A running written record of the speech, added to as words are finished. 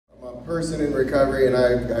person in recovery, and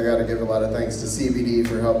I got to give a lot of thanks to CBD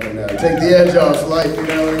for helping take the edge off life, you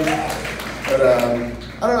know. But I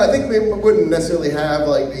don't know. I think we wouldn't necessarily have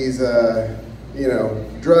like these, you know,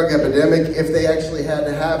 drug epidemic if they actually had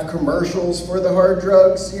to have commercials for the hard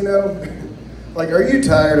drugs, you know. Like, are you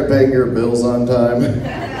tired of paying your bills on time?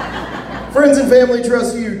 Friends and family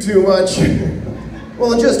trust you too much.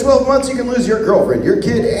 Well, in just 12 months, you can lose your girlfriend, your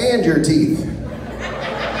kid, and your teeth.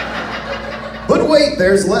 But wait,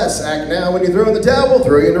 there's less. Act now. When you throw in the towel, we'll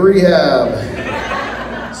throw you into rehab.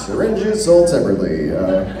 Syringes sold separately.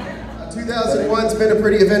 2001's been a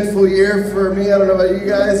pretty eventful year for me. I don't know about you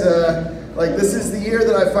guys. Like, this is the year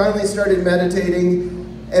that I finally started meditating.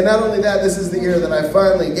 And not only that, this is the year that I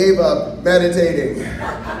finally gave up meditating.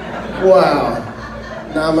 Wow.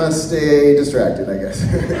 Namaste distracted, I guess.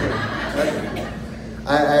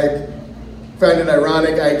 I found it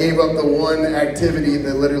ironic. I gave up the one activity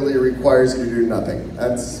that literally requires you to do nothing.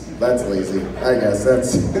 That's lazy, I guess.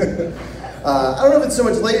 That's I don't know if it's so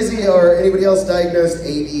much lazy or anybody else diagnosed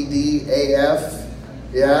ADD AF.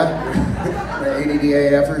 Yeah? ADD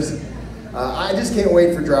AFers. I just can't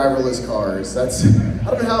wait for driverless cars. I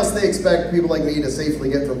don't know how else they expect people like me to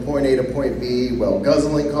safely get from point A to point B while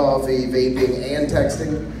guzzling coffee, vaping, and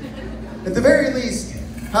texting. At the very least,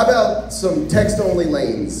 how about some text-only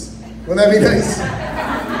lanes? Wouldn't that be nice?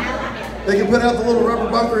 They can put out the little rubber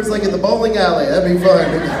bumpers like in the bowling alley. That'd be fun.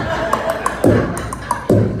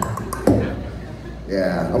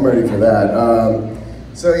 Yeah, I'm ready for that.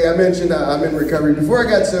 So yeah, I mentioned I'm in recovery. Before I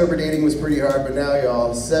got sober, dating was pretty hard, but now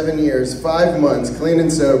y'all, 7 years, 5 months, clean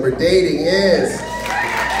and sober, dating is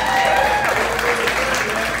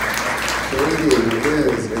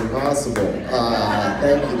impossible.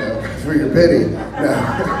 Thank you though, for your pity. No.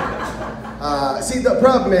 See, the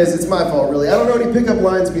problem is, it's my fault really. I don't know any pickup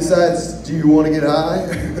lines besides, do you want to get high?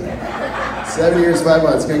 7 years, 5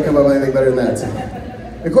 months, can't come up with anything better than that.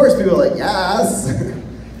 Of course people are like, yes.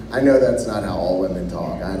 I know that's not how all women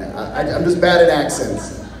talk. I'm just bad at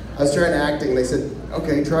accents. I was trying acting and they said,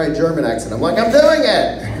 okay, try a German accent. I'm like, I'm doing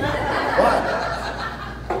it! What?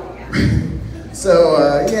 So,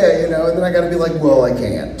 yeah, you know, and then I gotta be like, well, I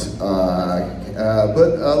can't.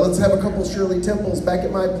 But let's have a couple Shirley Temples back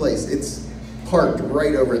at my place. It's parked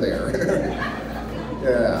right over there.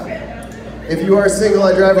 Yeah. If you are single,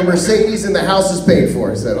 I drive a Mercedes and the house is paid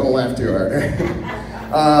for, so don't laugh too hard.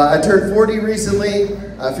 I turned 40 recently.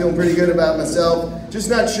 Feeling pretty good about myself. Just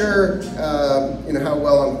not sure, you know, how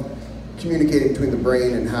well I'm communicating between the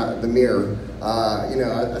brain and the mirror. You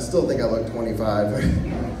know, I still think I look 25.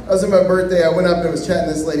 That was my birthday. I went up and was chatting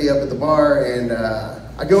this lady up at the bar, and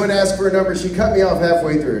I go and ask for a number. She cut me off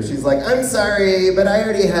halfway through. She's like, "I'm sorry, but I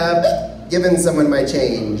already have given someone my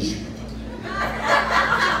change."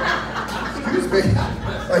 Excuse me.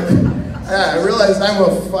 Like. Yeah, I realized I'm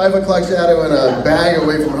a 5 o'clock shadow and a bag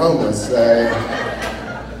away from homeless.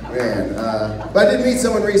 Man, but I did meet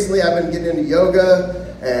someone recently. I've been getting into yoga,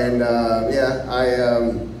 and yeah,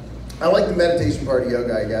 I like the meditation part of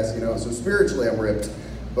yoga, I guess, you know. So spiritually, I'm ripped,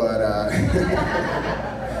 but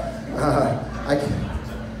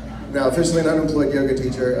now officially an unemployed yoga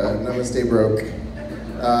teacher. Namaste broke.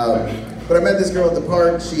 But I met this girl at the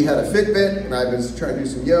park. She had a Fitbit, and I was trying to do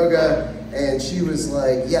some yoga. And she was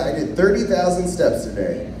like, yeah, I did 30,000 steps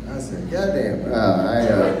today. I said, goddamn.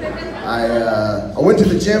 I went to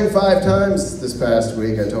the gym 5 times this past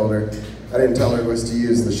week, I told her. I didn't tell her it was to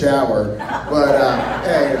use the shower. But,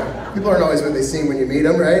 hey, you know, people aren't always what they seem when you meet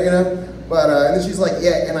them, right, you know? But, and then she's like,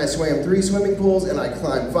 yeah, and I swam 3 swimming pools and I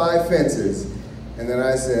climbed 5 fences. And then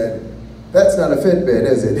I said, that's not a Fitbit,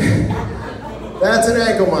 is it? That's an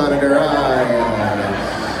ankle monitor.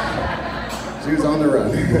 She was on the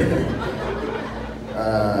run.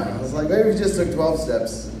 I was like, maybe if you just took 12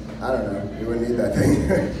 steps, I don't know, you wouldn't need that thing.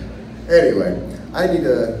 Anyway, I need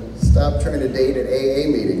to stop trying to date at AA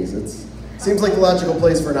meetings. It seems like the logical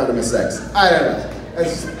place for anonymous sex. I don't know.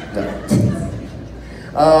 That's no.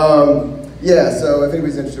 Yeah, so if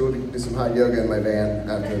anybody's interested, we can do some hot yoga in my van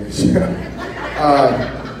after the show.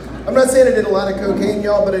 I'm not saying I did a lot of cocaine,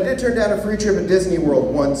 y'all, but I did turn down a free trip at Disney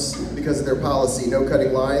World once because of their policy, no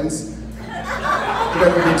cutting lines. You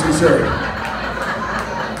don't be too sure.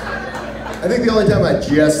 I think the only time I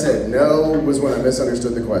just said no was when I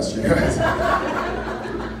misunderstood the question. I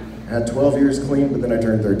had 12 years clean, but then I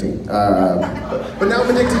turned 13. But now I'm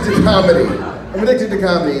addicted to comedy. I'm addicted to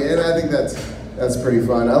comedy, and I think that's pretty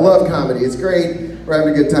fun. I love comedy. It's great. We're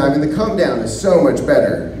having a good time, and the come down is so much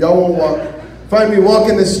better. Y'all won't find me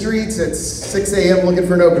walking the streets at 6 a.m. looking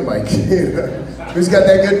for an open mic. Who's got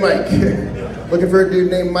that good mic? Looking for a dude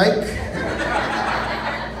named Mike?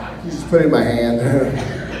 You just put it in my hand.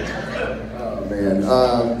 Oh man.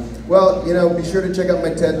 Well, you know, be sure to check out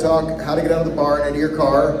my TED Talk, How to Get Out of the Bar and Into Your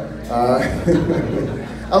Car.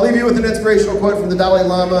 I'll leave you with an inspirational quote from the Dalai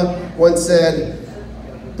Lama. Once said,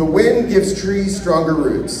 "The wind gives trees stronger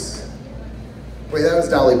roots." Wait, that was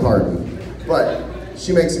Dolly Parton, but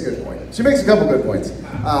she makes a good point. She makes a couple good points.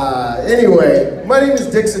 Anyway, my name is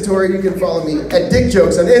Dick Satori. You can follow me at Dick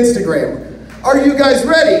Jokes on Instagram. Are you guys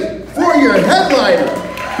ready for your headliner?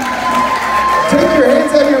 Take your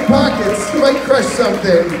hands out of your pockets. You might crush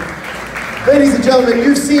something. Ladies and gentlemen,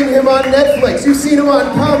 you've seen him on Netflix. You've seen him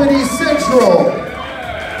on Comedy Central.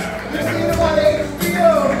 You've seen him on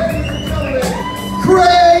HBO. Ladies and gentlemen,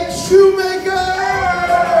 Craig Shoemaker!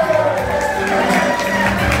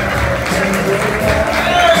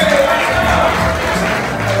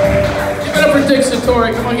 Give it up for Dick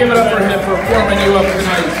Satori. Come on, give it up for him for warming you up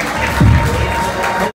tonight.